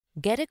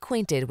Get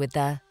acquainted with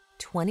the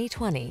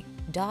 2020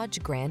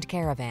 Dodge Grand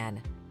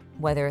Caravan.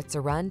 Whether it's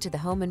a run to the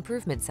home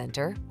improvement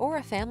center or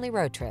a family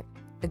road trip,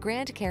 the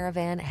Grand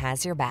Caravan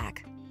has your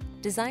back.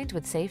 Designed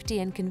with safety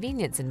and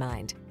convenience in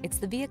mind, it's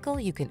the vehicle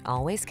you can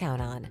always count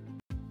on.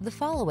 The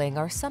following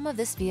are some of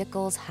this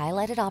vehicle's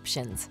highlighted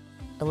options: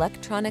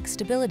 electronic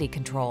stability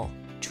control,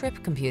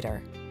 trip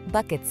computer,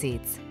 bucket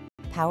seats,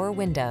 power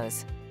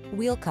windows,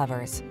 wheel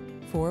covers,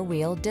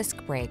 four-wheel disc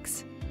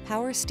brakes,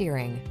 power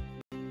steering.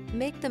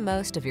 Make the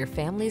most of your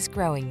family's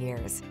growing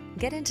years.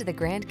 Get into the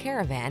Grand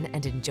Caravan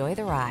and enjoy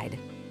the ride.